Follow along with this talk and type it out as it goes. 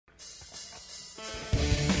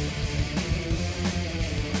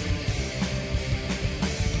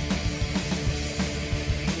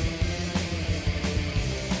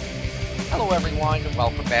Hello everyone,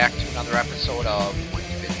 welcome back to another episode of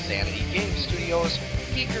Insanity Game Studios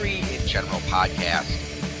Geekery in General podcast.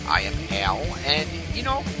 I am Al, and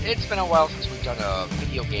it's been a while since we've done a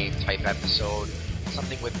video game type episode,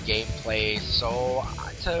 something with gameplay, so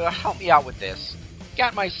to help me out with this,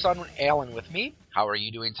 got my son Alan with me. How are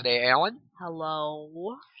you doing today, Alan?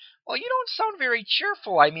 Hello. Well, you don't sound very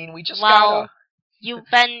cheerful. I mean, we just you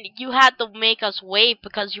had to make us wait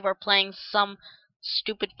because you were playing some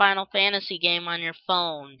stupid Final Fantasy game on your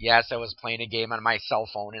phone. Yes, I was playing a game on my cell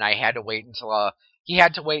phone, and I had to wait until he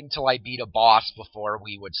had to wait until I beat a boss before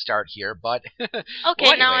we would start here, but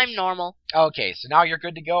okay, now I'm normal. Okay, so now you're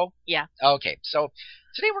good to go? Yeah. Okay, so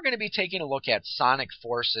today we're going to be taking a look at Sonic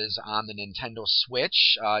Forces on the Nintendo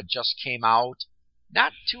Switch. Just came out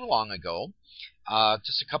not too long ago.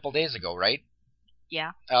 Just a couple days ago, right?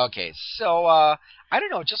 Yeah. Okay, so I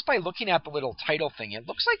don't know, just by looking at the little title thing, it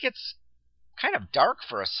looks like it's kind of dark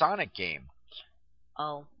for a Sonic game.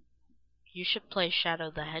 Oh. You should play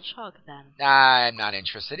Shadow the Hedgehog then. I'm not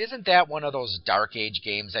interested. Isn't that one of those Dark Age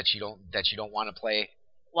games that you don't want to play?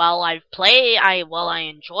 Well, I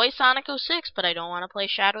enjoy Sonic 06, but I don't want to play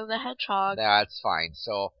Shadow the Hedgehog. That's fine.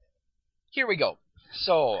 So, here we go.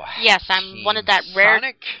 So, yes, I'm one of that rare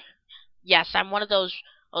Sonic? Yes, I'm one of those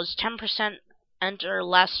 10% or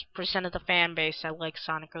less percent of the fan base that like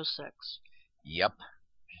Sonic 06. Yep.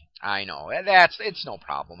 I know. It's no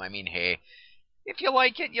problem. I mean, hey, if you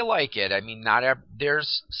like it, you like it. I mean,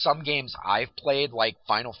 there's some games I've played, like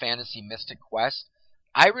Final Fantasy Mystic Quest.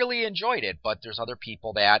 I really enjoyed it, but there's other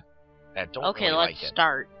people that don't really like it. Okay, let's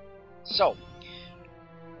start. So.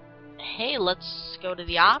 Hey, let's go to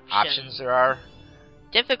the options. Options there are.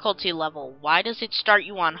 Difficulty level. Why does it start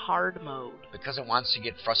you on hard mode? Because it wants to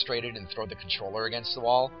get frustrated and throw the controller against the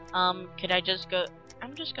wall. Could I just go...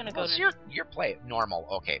 I'm just gonna go to... Your play normal,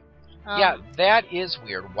 okay. Yeah, that is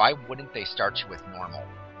weird. Why wouldn't they start you with normal?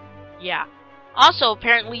 Yeah. Also,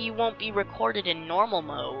 apparently you won't be recorded in normal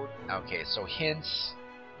mode. Okay, so hints...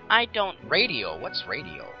 I don't... Radio. What's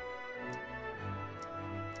radio?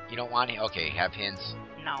 You don't want... Okay, have hints?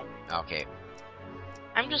 No. Okay.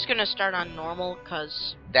 I'm just gonna start on normal,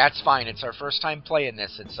 cause... That's fine. It's our first time playing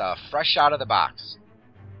this. It's fresh out of the box.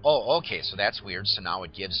 Oh, okay, so that's weird. So now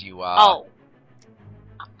it gives you... Oh.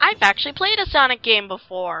 I've actually played a Sonic game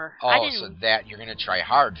before. Oh, so that you're gonna try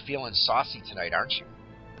hard. Feeling saucy tonight, aren't you?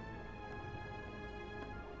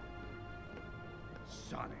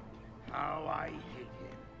 Sonic, how I hate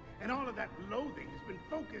him. And all of that loathing has been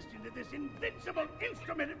focused into this invincible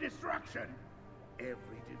instrument of destruction.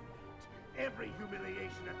 Every defeat, every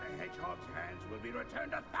humiliation at the Hedgehog's hands will be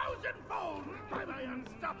returned 1,000-fold by my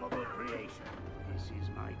unstoppable creation. This is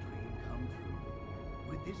my dream come true.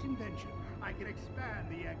 With this invention, I can expand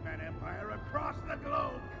the Eggman Empire across the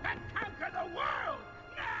globe and conquer the world!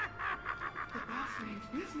 The boss means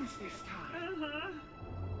business this time.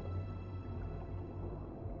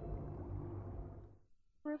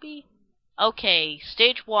 Ruby? Okay,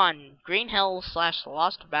 stage 1. Green Hill / The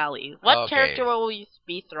Lost Valley. What character will we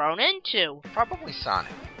be thrown into? Probably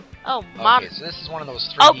Sonic. Oh, okay, so this is one of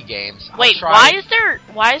those 3D games. Wait, why is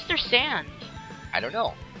there sand? I don't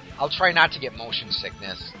know. I'll try not to get motion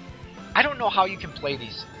sickness. I don't know how you can play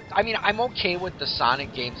these. I mean, I'm okay with the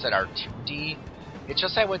Sonic games that are 2D. It's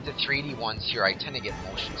just that with the 3D ones here, I tend to get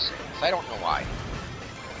motion sickness. I don't know why.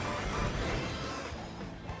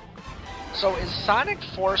 So is Sonic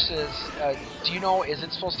Forces, do you know, is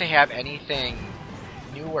it supposed to have anything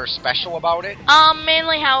new or special about it?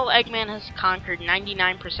 Mainly how Eggman has conquered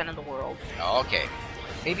 99% of the world. Okay.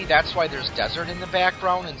 Maybe that's why there's desert in the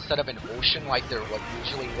background instead of an ocean like there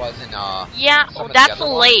usually was in, yeah, that's a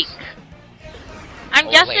lake. I'm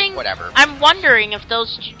guessing, lake, whatever. I'm wondering if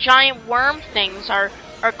those giant worm things are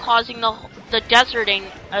causing the desert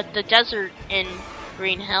in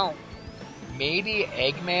Green Hill. Maybe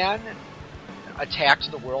Eggman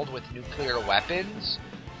attacked the world with nuclear weapons,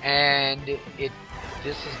 and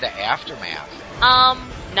this is the aftermath.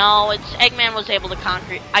 No, it's Eggman was able to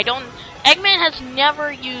conquer it. Eggman has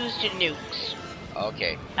never used nukes.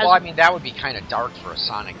 Okay. Well, I mean, that would be kind of dark for a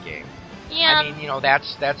Sonic game. Yeah. I mean,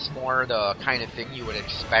 that's more the kind of thing you would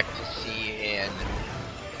expect to see in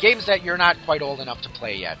games that you're not quite old enough to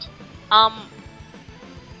play yet.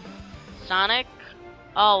 Sonic?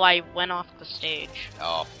 Oh, I went off the stage.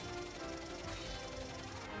 Oh.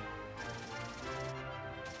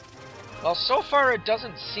 Well, so far it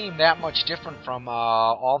doesn't seem that much different from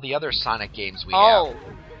all the other Sonic games we have.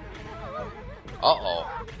 Uh-oh.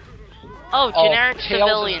 Oh, generic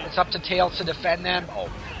civilians. It's up to Tails to defend them? Oh,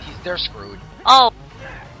 they're screwed. Oh.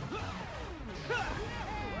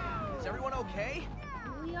 Is everyone okay?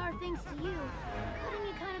 We are thanks to you. Cutting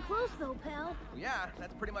it kind of close close though, pal. Yeah,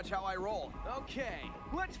 that's pretty much how I roll. Okay,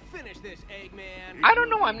 let's finish this, Eggman. I don't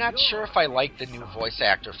know, I'm not sure if I like the new voice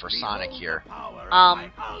actor for Sonic here.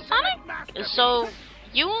 Sonic? So,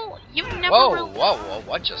 you never Whoa, really... whoa,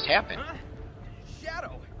 what just happened? Huh?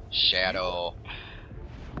 Shadow. Shadow.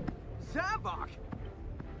 Zavok.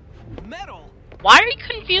 Metal. Why are you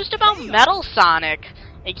confused about Metal Sonic?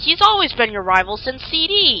 Like, he's always been your rival since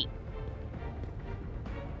CD.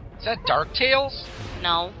 Is that DuckTales?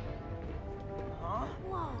 No. Huh?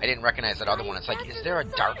 Whoa. I didn't recognize that other one. It's like, is there a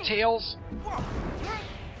DuckTales?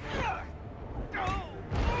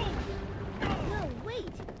 No, wait.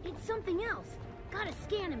 It's something else. Gotta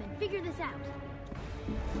scan him and figure this out.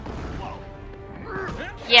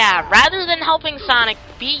 Yeah, rather than helping Sonic,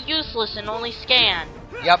 be useless and only scan.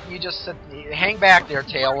 Yep, you just sit, hang back there,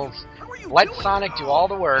 Tails. Let Sonic do all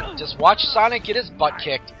the work. Just watch Sonic get his butt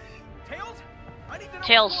kicked. Tails? I need to know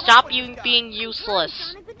Tails, what's stop wrong you with that. being useless.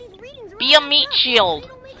 Sonic, but these readings are Be a all meat messed up. shield.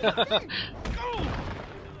 They don't make sense.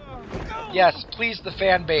 Yes, please the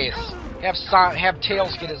fan base. Have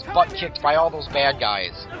Tails get his butt kicked by all those bad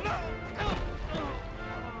guys.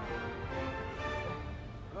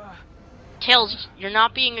 Tails, you're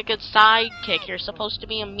not being a good sidekick. You're supposed to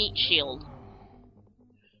be a meat shield.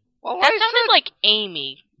 Well, That I sounded said, like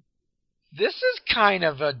Amy. this is kind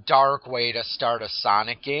of a dark way to start a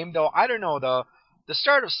Sonic game, though. I don't know, the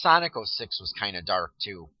start of Sonic 06 was kind of dark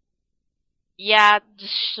too. Yeah,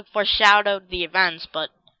 just foreshadowed the events, but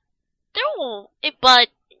but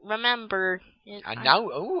remember. And now,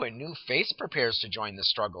 ooh, a new face prepares to join the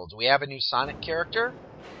struggle. Do we have a new Sonic character?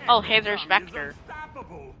 Oh, hey, there's Vector.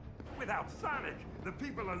 Unstoppable. Without Sonic, the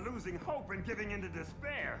people are losing hope and giving into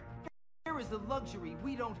despair. Here is the luxury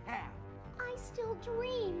we don't have. I still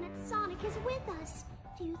dream that Sonic is with us.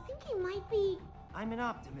 Do you think he might be... I'm an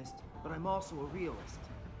optimist, but I'm also a realist.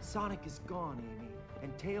 Sonic is gone, Amy,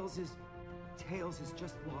 and Tails has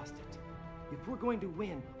just lost it. If we're going to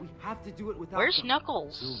win, we have to do it without Where's them.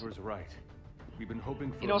 Knuckles? Silver's right. We've been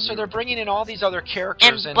hoping for You know, so they're bringing in all these other And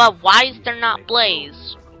characters, and but why is there not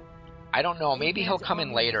Blaze? I don't know, maybe he'll come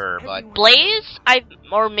in later, but Blaze?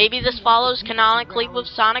 Or maybe this follows canonically with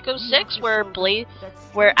Sonic 06, where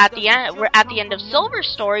at the end of Silver's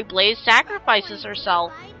story, Blaze sacrifices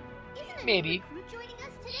herself. maybe.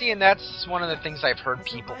 See, and that's one of the things I've heard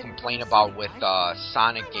people complain about with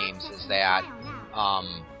Sonic games is that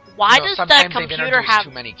Why you know, does sometimes that they've computer introduced have?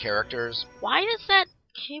 too many characters Why does that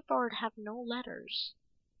keyboard have no letters?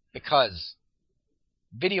 because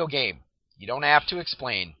video game. You don't have to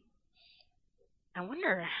explain. I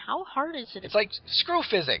wonder how hard is it? It's like screw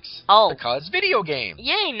physics. Oh. Because video game.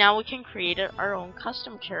 Yay! Now we can create our own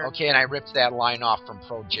custom character. Okay, and I ripped that line off from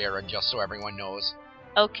Pro Jared just so everyone knows.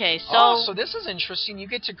 Okay, so So this is interesting. You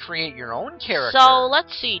get to create your own character. so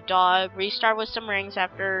let's see. Dog, restart with some rings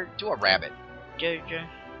after do a rabbit, Jojo,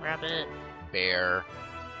 rabbit. bear,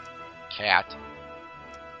 cat,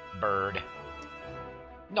 bird.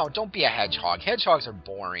 No, don't be a hedgehog. Hedgehogs are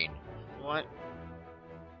boring. What?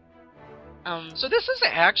 So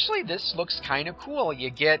this looks kind of cool. You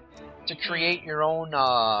get to create your own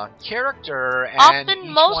character, and Often each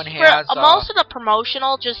most one has most of the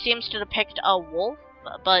promotional just seems to depict a wolf,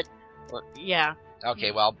 but yeah.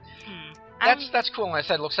 Okay, well, that's cool. And I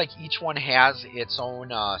said it looks like each one has its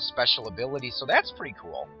own special ability, so that's pretty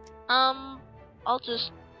cool. I'll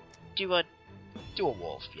just do a Do a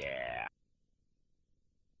wolf, yeah.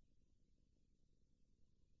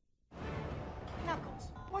 Knuckles,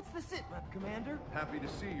 what's the sit rep, Commander? Happy to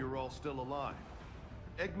see you're all still alive.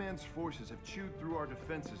 Eggman's forces have chewed through our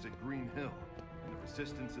defenses at Green Hill, and the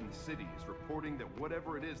resistance in the city is reporting that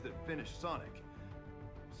whatever it is that finished Sonic...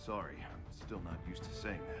 Sorry, I'm still not used to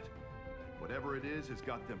saying that. Whatever it is has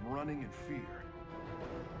got them running in fear.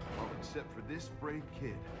 All except for this brave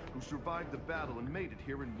kid, who survived the battle and made it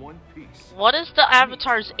here in one piece. What is the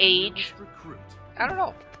Avatar's age? Recruit. I don't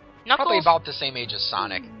know. Knuckles. Probably about the same age as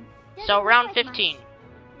Sonic. So around 15.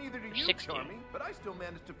 Neither do you, 16. Charmy, but I still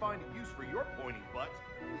managed to find a use for your pointy butt.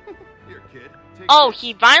 Here, kid. Take Oh, this.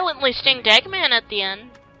 he violently stinged Eggman at the end.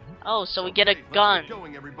 Oh, so we get a Okay, let's gun. get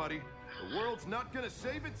going, everybody. The world's not gonna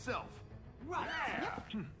save itself.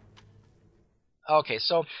 Okay,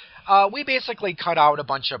 so we basically cut out a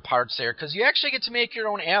bunch of parts there, because you actually get to make your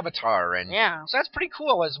own avatar, and Yeah. so that's pretty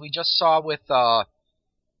cool, as we just saw with,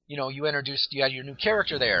 you know, you had your new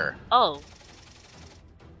character there. Oh.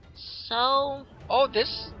 So Oh,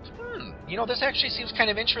 this, you know, this actually seems kind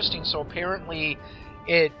of interesting. So apparently,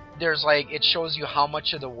 it shows you how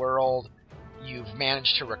much of the world you've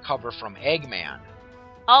managed to recover from Eggman.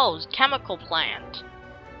 oh, chemical plant.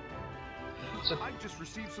 So I just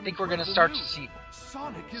received some I think we're gonna incredible start to news. see.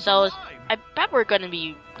 Sonic is So alive. I bet we're gonna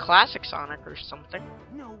be classic Sonic or something.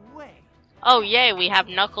 No way. Oh yay, we have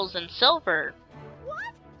Knuckles and Silver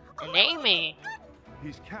What? and Amy.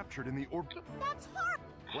 He's captured in the orb. That's horrible.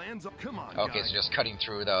 Plans up. Come on, Okay, guys. so just getting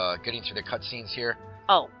through the cutscenes here.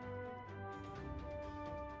 Oh.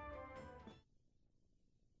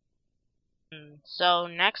 So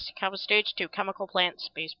next, cover stage 2, Chemical Plant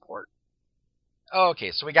Spaceport,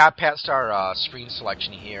 Okay, so we got past our screen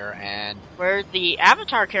selection here, and where the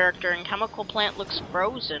Avatar character in Chemical Plant looks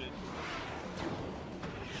frozen.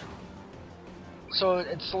 so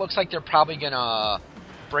it looks like they're probably gonna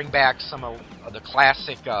bring back some of the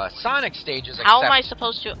classic Sonic stages. How am except- I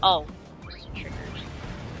supposed to? Oh, triggers.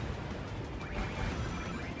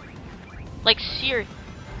 Like Siri.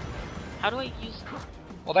 How do I use?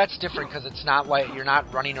 Well, that's different because it's not like you're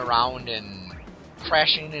not running around and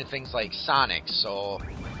crashing into things like Sonic. So,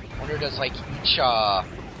 I wonder does like each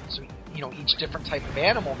each different type of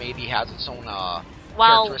animal maybe has its own Well,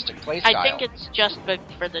 characteristic playstyle. I think it's just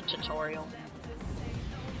for the tutorial.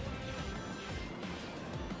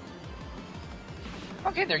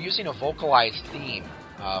 Okay, they're using a vocalized theme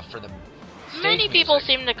for the stage Many people music.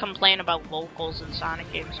 seem to complain about vocals in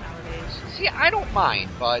Sonic games nowadays. See, I don't mind,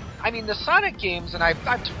 but I mean the Sonic games, and I've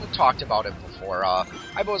talked about it before.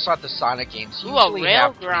 I've always thought the Sonic games Ooh, a usually rail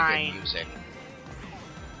have pretty grind. good music.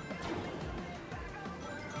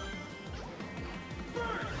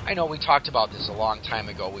 I know we talked about this a long time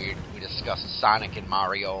ago. We discussed Sonic and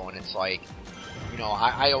Mario, and it's like,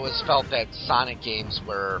 I always felt that Sonic games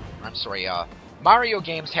Mario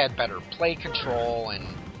games had better play control and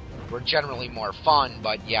were generally more fun,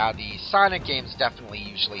 but yeah, the Sonic games definitely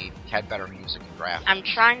usually had better music and graphics. I'm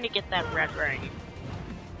trying to get that red ring.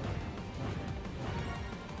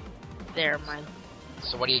 There, mine.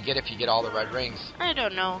 So what do you get if you get all the red rings? I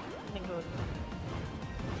don't know. I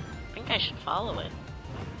think I should follow it.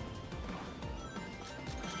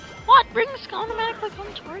 What? Rings automatically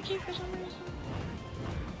come towards you for some reason?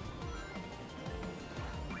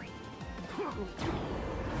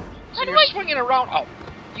 So you're swinging around. Oh,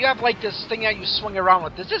 you have like this thing that you swing around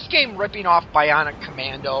with. Is this game ripping off Bionic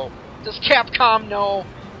Commando? Does Capcom know?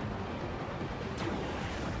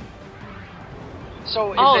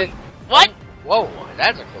 So is it? What? Whoa,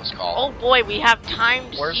 that's a close call. Oh boy, we have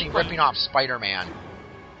timed Or is he sequence. ripping off Spider-Man?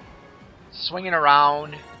 Swinging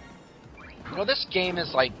around. This game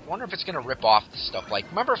is like, I wonder if it's going to rip off stuff. Like,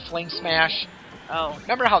 remember Fling Smash? Oh,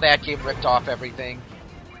 Remember how that game ripped off everything?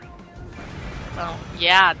 well,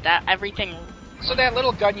 yeah, that everything. So that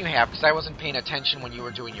little gun you have, because I wasn't paying attention when you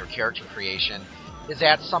were doing your character creation, is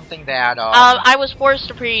that something that, I was forced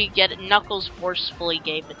to get it. Knuckles forcefully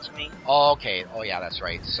gave it to me. Oh, okay. Oh, yeah, that's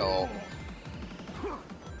right. So,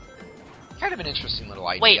 kind of an interesting little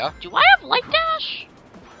idea. Wait, do I have Light Dash?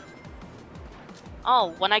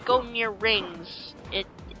 Oh, when I go near rings, it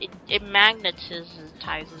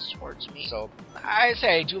magnetizes towards me. So, I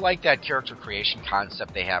say I do like that character creation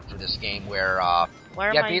concept they have for this game, where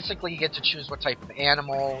Where am I? basically you get to choose what type of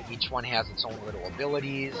animal. Each one has its own little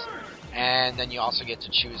abilities, and then you also get to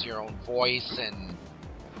choose your own voice and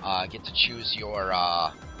get to choose your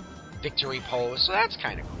victory pose. So that's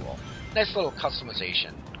kind of cool. Nice little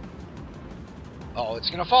customization. Oh,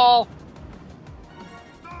 it's gonna fall.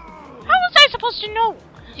 How was I supposed to know?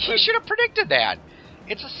 You should have predicted that.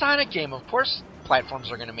 It's a Sonic game. Of course,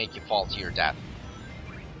 platforms are gonna make you fall to your death.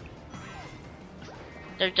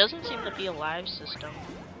 There doesn't seem to be a live system.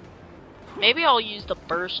 Maybe I'll use the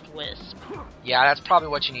Burst Wisp. Yeah, that's probably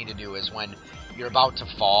what you need to do. Is when you're about to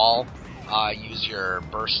fall, use your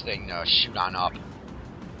burst thing to shoot on up.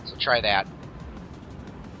 So try that.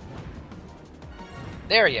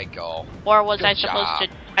 There you go. Or was Good I supposed job.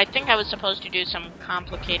 to... I think I was supposed to do some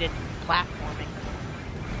complicated platforming.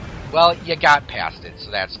 Well, you got past it,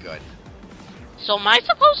 so that's good. So am I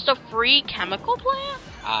supposed to free Chemical Plant?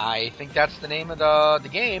 I think that's the name of the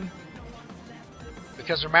game.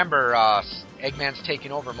 Because remember, Eggman's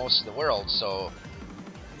taken over most of the world, so...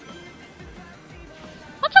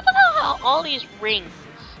 What's up with all these rings?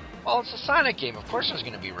 Well, it's a Sonic game. Of course there's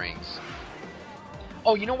going to be rings.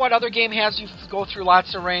 Oh, you know what other game has you go through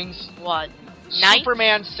lots of rings? What? Knight?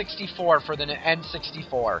 Superman 64 for the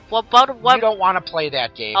N64. Well, but what? You don't want to play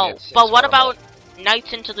that game. Oh, It's but what horrible. about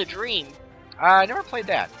Nights into the Dream? I never played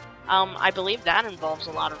that. I believe that involves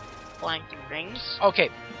a lot of flying through rings. Okay,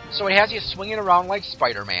 so it has you swinging around like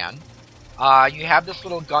Spider-Man. You have this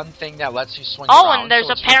little gun thing that lets you swing Oh, around. and there's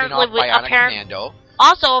so it's ripping apparently off Bionic Commando.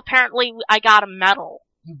 Also, apparently, I got a medal.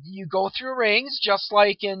 You go through rings just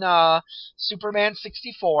like in Superman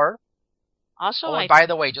 64. Also, Oh, and by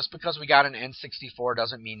the way, just because we got an N64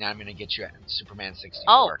 doesn't mean that I'm going to get you a Superman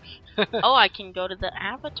 64. Oh, I can go to the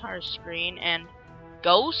avatar screen and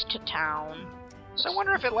Ghost Town. So I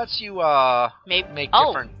wonder if it lets you Maybe make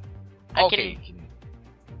oh, different. I Okay, you can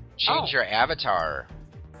change your avatar.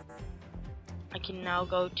 I can now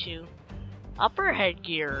go to upper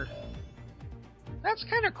headgear. That's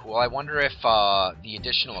kind of cool. I wonder if the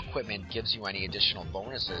additional equipment gives you any additional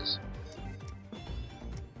bonuses.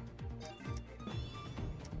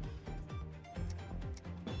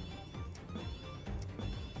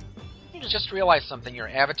 Just realized something. Your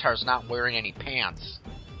avatar's not wearing any pants.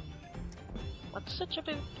 What's such a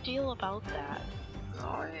big deal about that?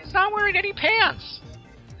 Oh, he's not wearing any pants.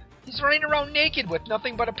 He's running around naked with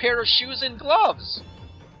nothing but a pair of shoes and gloves.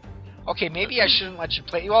 Okay, maybe I shouldn't let you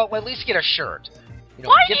play. Well, at least get a shirt. You know,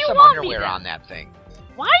 Why get do you some want me underwear then? on that thing.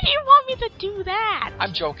 Why do you want me to do that?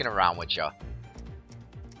 I'm joking around with you.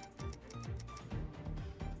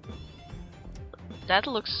 That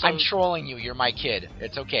looks so... I'm trolling you. You're my kid.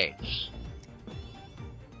 It's okay.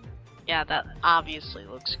 Yeah, that obviously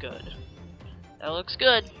looks good. That looks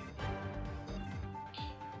good.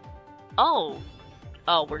 Oh.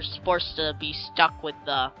 Oh, we're supposed to be stuck with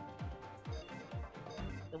the...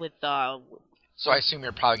 So I assume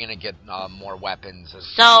you're probably going to get more weapons as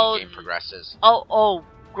So- the game progresses. Oh,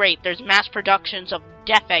 great. There's mass productions of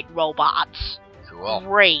Death Egg robots. Cool.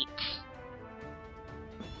 Great.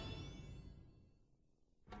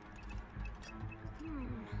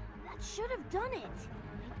 That should have done it.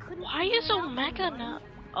 I couldn't Why figure is it out Omega anyway. not...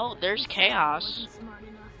 Oh, there's I Chaos. wasn't smart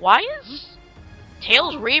enough. Why is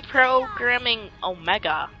Tails reprogramming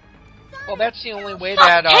Omega? Well, that's the only way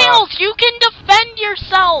that... Tails, you can defend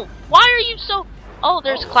yourself! Why are you so... Oh,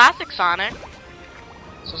 there's Classic Sonic.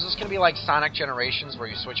 So is this going to be like Sonic Generations where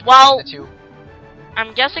you switch Well- between the two?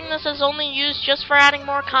 I'm guessing this is only used just for adding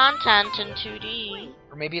more content in 2D.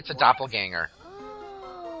 Or maybe it's a doppelganger.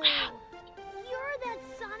 Oh, you're that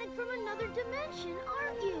Sonic from another dimension,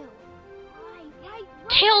 aren't you? Right.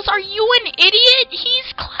 Tails, are you an idiot?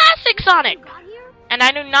 He's Classic Sonic! Got here? And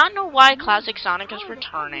I do not know why Classic Sonic is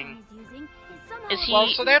returning. Is he... Well,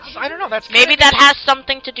 so that's... I don't know, that's... Maybe kinda that has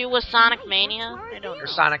something to do with Sonic Mania? I don't Or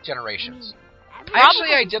know. Sonic Generations.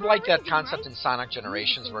 Probably. I did like that concept in Sonic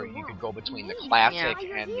Generations where you could go between the classic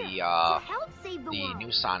and the new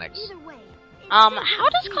Sonics. How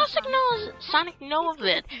does Classic Sonic know of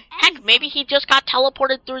it? Heck, maybe he just got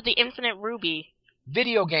teleported through the Infinite Ruby.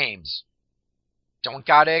 Video games. Don't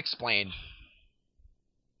gotta explain.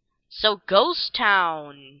 So, Ghost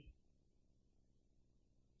Town.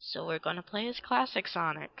 So we're gonna play as Classic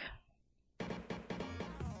Sonic.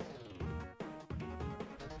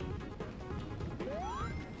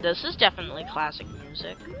 This is definitely classic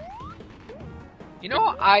music. You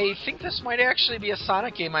know, I think this might actually be a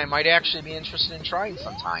Sonic game I might actually be interested in trying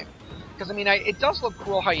sometime. Because, I mean, it does look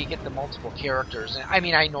cool how you get the multiple characters. And, I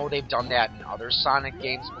mean, I know they've done that in other Sonic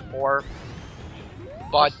games before.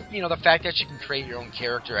 But, you know, the fact that you can create your own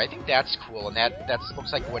character, I think that's cool. And that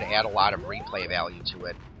looks like it would add a lot of replay value to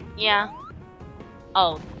it. Yeah.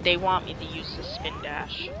 Oh, they want me to use the spin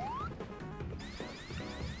dash.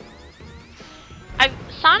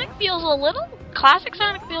 Classic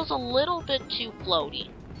Sonic feels a little bit too floaty.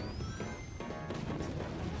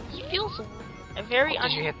 He feels a very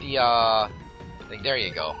Did you hit the, thing? There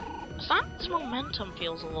you go. Sonic's momentum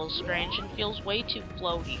feels a little strange and feels way too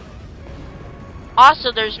floaty.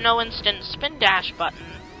 Also, there's no instant spin dash button.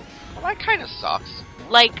 Well, that kind of sucks.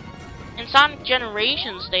 Like, in Sonic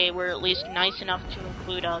Generations, they were at least nice enough to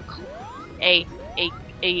include a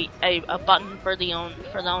button for the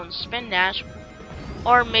own spin dash.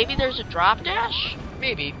 Or maybe there's a drop dash?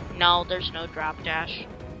 Maybe. No, there's no drop dash.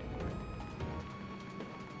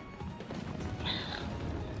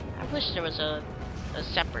 I wish there was a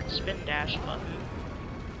separate spin dash button.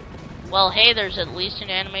 Well, hey, there's at least an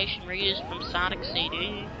animation reused from Sonic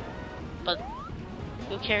CD. But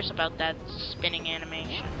who cares about that spinning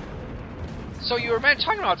animation? So you were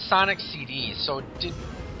talking about Sonic CD, so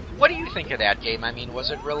what do you think of that game? I mean,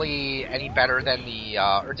 was it really any better than the,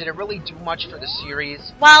 or did it really do much for the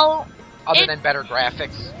series? Well, other than better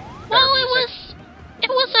graphics? Well, it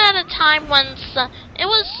was at a time when it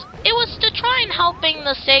was to try and helping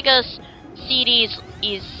the Sega CD's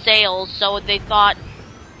sales, so they thought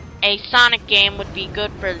a Sonic game would be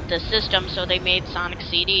good for the system, so they made Sonic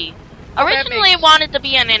CD. Originally, it wanted to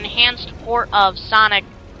be an enhanced port of Sonic.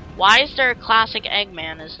 Why is there a classic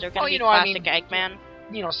Eggman? Is there going to be classic Eggman?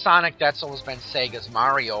 You know, Sonic, that's always been Sega's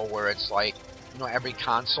Mario, where it's like, you know, every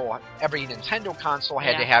Nintendo console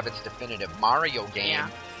had to have its definitive Mario game. Yeah.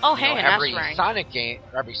 Oh, hey, every that's right. Sonic game,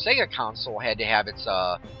 every Sega console had to have its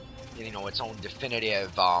you know, its own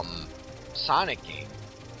definitive Sonic game.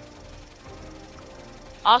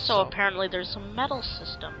 Also, So- apparently, there's a medal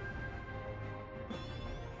system.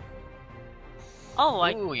 Oh,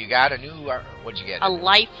 Ooh, you got a new. What'd you get? a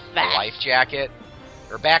life A vest. life jacket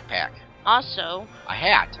or backpack, Also, a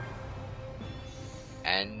hat,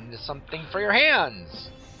 and something for your hands,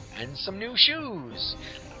 and some new shoes,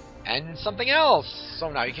 and something else.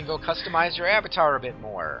 So now you can go customize your avatar a bit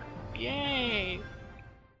more. yay!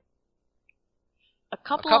 A A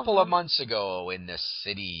couple, couple of of months ago in this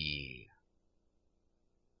city.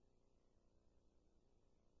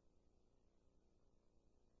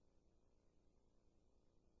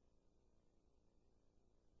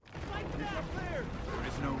 There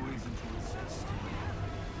is no reason to resist.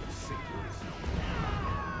 The signal is no.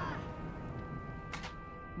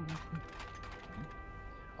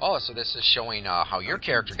 Oh, so this is showing how your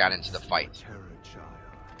character got into the fight. Terror child.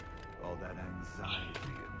 All that anxiety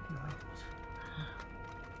and doubt.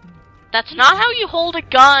 That's not how you hold a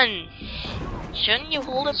gun. Shouldn't you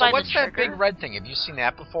hold it So by what's the that trigger? big red thing? Have you seen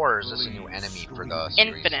that before, or is this a new enemy for the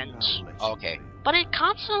series? Infinite. Oh, okay. But it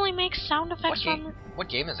constantly makes sound What effects game? What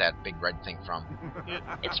game is that big red thing from?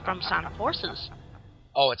 It's from Sonic Forces.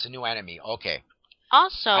 Oh, it's a new enemy. Okay.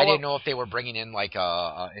 Also, I didn't know if they were bringing in like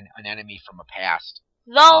an enemy from a past.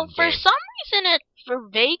 though, for game. some reason it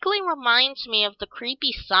vaguely reminds me of the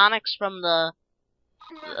creepy Sonics from the...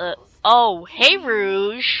 oh, hey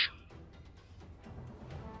Rouge.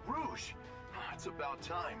 Rouge! It's about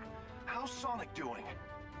time. How's Sonic doing?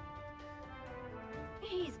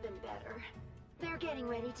 He's been better. They're getting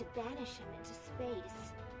ready to banish him into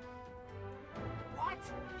space. What?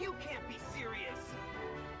 You can't be serious.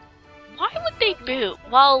 Why would they boot?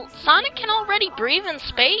 Well, Sonic can already breathe in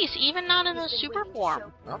space, even not in his super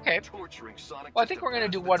form. Okay. Torturing Sonic. Well, I think we're gonna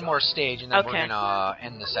do one more stage, and then we're Okay. gonna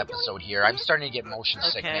end this episode here. I'm starting to get motion Okay.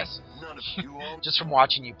 sickness None of you all. just from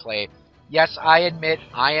watching you play. Yes, I admit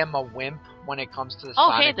I am a wimp when it comes to the Oh,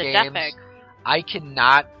 Sonic hey, the games. Death Egg. I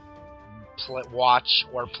cannot watch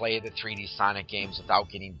or play the 3D Sonic games without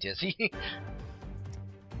getting dizzy.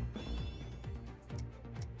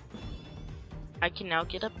 I can now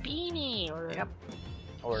get a beanie, or Yep.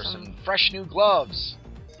 Or Some- some fresh new gloves,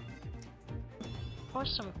 or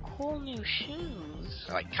some cool new shoes,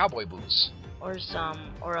 like cowboy boots, or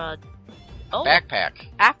a oh backpack,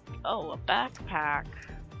 a backpack.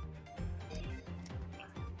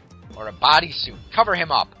 or a bodysuit. Cover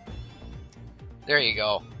him up. There you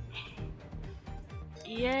go.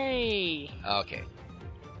 Yay! Okay.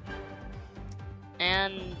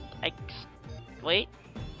 And wait,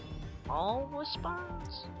 all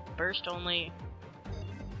response burst only.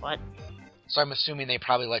 What? So I'm assuming they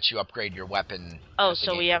probably let you upgrade your weapon. Oh, as the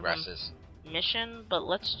so game we have progresses. a mission, but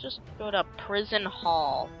let's just go to Prison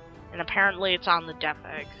Hall, and apparently it's on the Death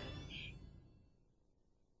Egg.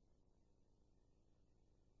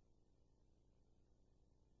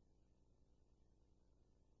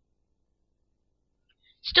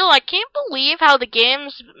 Still, I can't believe how the game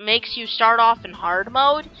makes you start off in hard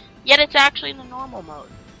mode, yet it's actually in the normal mode.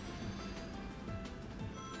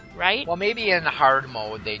 Right? Well, maybe in hard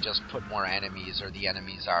mode they just put more enemies, or the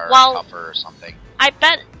enemies are Well- tougher or something. I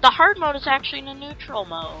bet the hard mode is actually in a neutral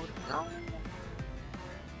mode. No.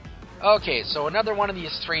 Okay, so another one of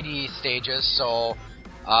these 3D stages. So,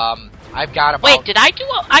 I've got about. Wait, did I do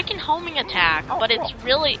I can homing attack, Oh, but cool.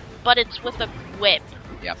 it's with a whip.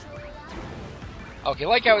 Yep. Okay,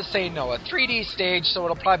 like I was saying, no, a 3D stage, so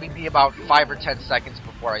it'll probably be about 5 or 10 seconds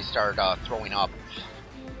before I start throwing up.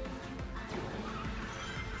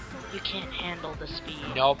 You can't handle the speed.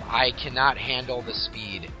 Nope, I cannot handle the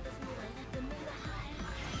speed.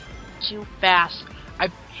 Too fast.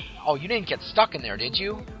 Oh, you didn't get stuck in there, did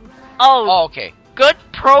you? Oh, Oh, okay. good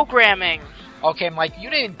programming. Okay, I'm like,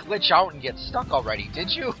 you didn't glitch out and get stuck already,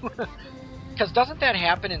 did you? Because doesn't that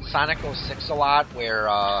happen in Sonic 06 a lot, where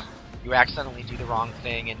you accidentally do the wrong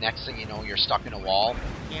thing, and next thing you know, you're stuck in a wall?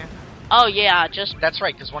 Yeah. Oh yeah, just That's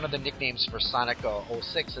right, because one of the nicknames for Sonic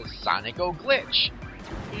 06 is Sonic O Glitch.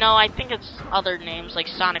 no. I think it's other names like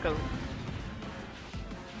Sonic.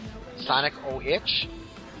 Sonic O Itch?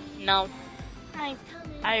 No, I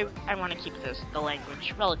want to keep the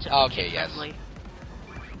language relatively Okay, yes. kid-friendly.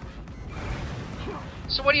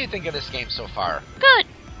 So what do you think of this game so far? Good.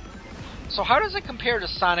 So how does it compare to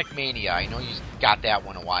Sonic Mania? I know you got that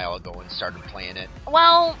one a while ago and started playing it.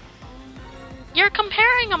 Well, you're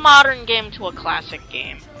comparing a modern game to a classic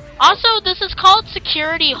game. Also, this is called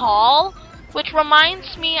Security Hall, which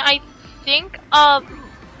reminds me, I think, of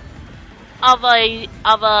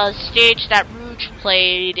a stage that Rouge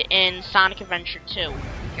played in Sonic Adventure 2.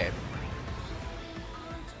 Okay.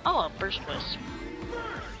 Oh, a Burst Wisp.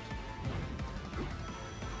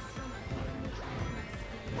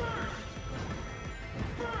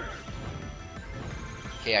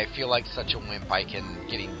 Okay, I feel like such a wimp. I can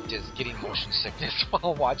getting motion sickness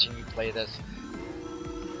while watching you play this.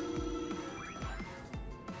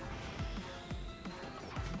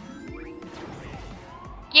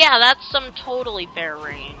 Yeah, that's some totally fair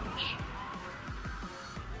range.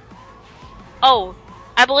 Oh,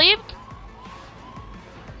 I believe...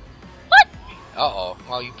 What? Uh-oh.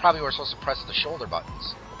 Well, you probably were supposed to press the shoulder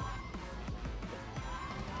buttons.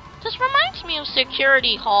 This reminds me of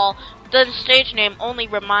Security Hall. The stage name only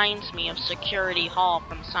reminds me of Security Hall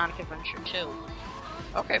from Sonic Adventure 2.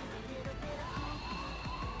 Okay.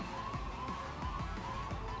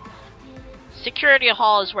 Security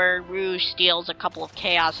Hall is where Rouge steals a couple of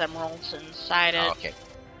Chaos Emeralds inside it. Okay.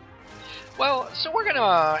 Well, so we're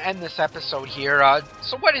gonna end this episode here.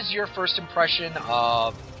 So what is your first impression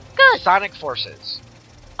of Sonic Forces?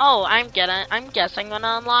 Oh, I guess I'm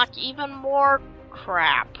gonna unlock even more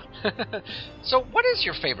crap. So what is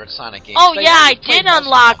your favorite Sonic game? Oh yeah, I did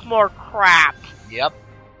unlock more crap. Yep.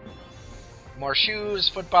 More shoes,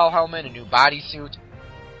 football helmet, a new bodysuit.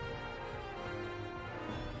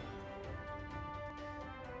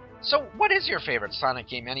 So what is your favorite Sonic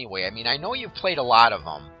game anyway? I mean, I know you've played a lot of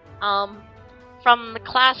them. From the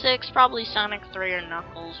classics, probably Sonic 3 or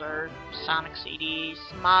Knuckles or Sonic CDs.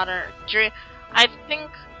 Modern... I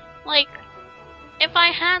think, like, if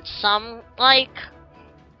I had some, like...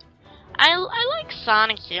 I like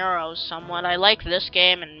Sonic Heroes somewhat. I like this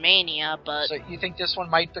game and Mania, but... So you think this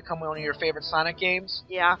one might become one of your favorite Sonic games?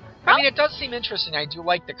 Yeah. I mean, it does seem interesting. I do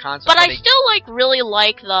like the concept. But I still, really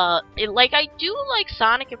like the... I do like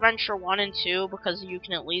Sonic Adventure 1 and 2, because you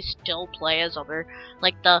can at least still play as other...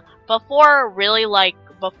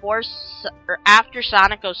 after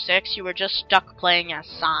Sonic 06, you were just stuck playing as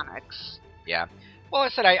Sonics. Yeah. Well, I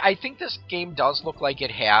said, I think this game does look like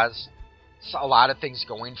it has a lot of things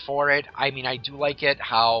going for it. I mean, I do like it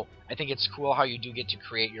how... I think it's cool how you do get to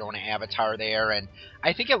create your own avatar there, and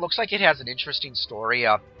I think it looks like it has an interesting story.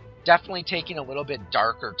 Definitely taking a little bit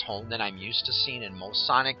darker tone than I'm used to seeing in most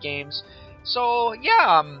Sonic games. So,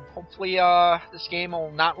 yeah, hopefully this game will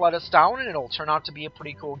not let us down, and it'll turn out to be a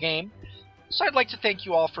pretty cool game. So I'd like to thank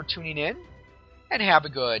you all for tuning in, and have a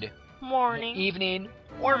good morning, evening,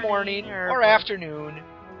 or morning, or afternoon.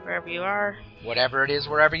 Wherever you are. Whatever it is,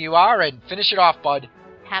 wherever you are, and finish it off, bud.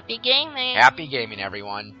 Happy gaming. Happy gaming,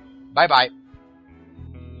 everyone. Bye-bye.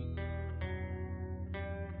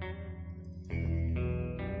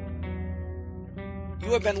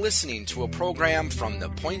 You have been listening to a program from the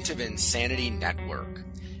Point of Insanity Network.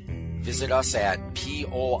 Visit us at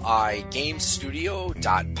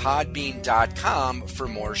poigamestudio.podbean.com for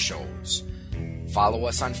more shows. Follow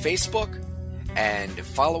us on Facebook, and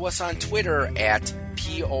follow us on Twitter at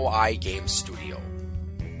POI Game Studio.